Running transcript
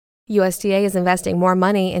USDA is investing more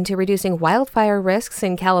money into reducing wildfire risks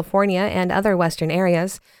in California and other western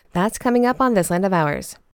areas. That's coming up on This Land of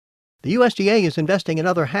Ours. The USDA is investing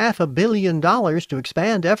another $500 million to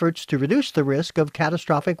expand efforts to reduce the risk of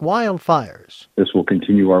catastrophic wildfires. This will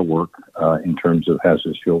continue our work in terms of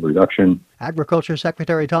hazardous fuel reduction. Agriculture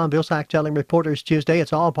Secretary Tom Vilsack telling reporters Tuesday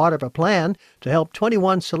it's all part of a plan to help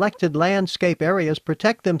 21 selected landscape areas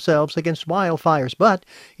protect themselves against wildfires. But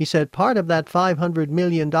he said part of that $500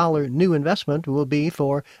 million new investment will be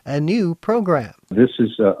for a new program. This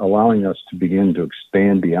is allowing us to begin to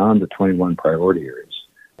expand beyond the 21 priority areas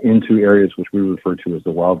into areas which we refer to as the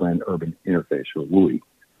wildland-urban interface, or WUI.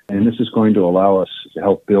 And this is going to allow us to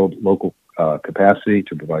help build local capacity,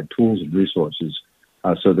 to provide tools and resources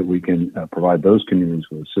so that we can provide those communities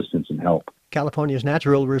with assistance and help. California's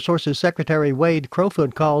Natural Resources Secretary Wade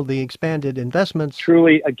Crowfoot called the expanded investments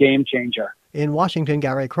truly a game changer. In Washington,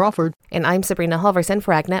 Gary Crawford. And I'm Sabrina Halverson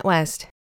for AgNet West.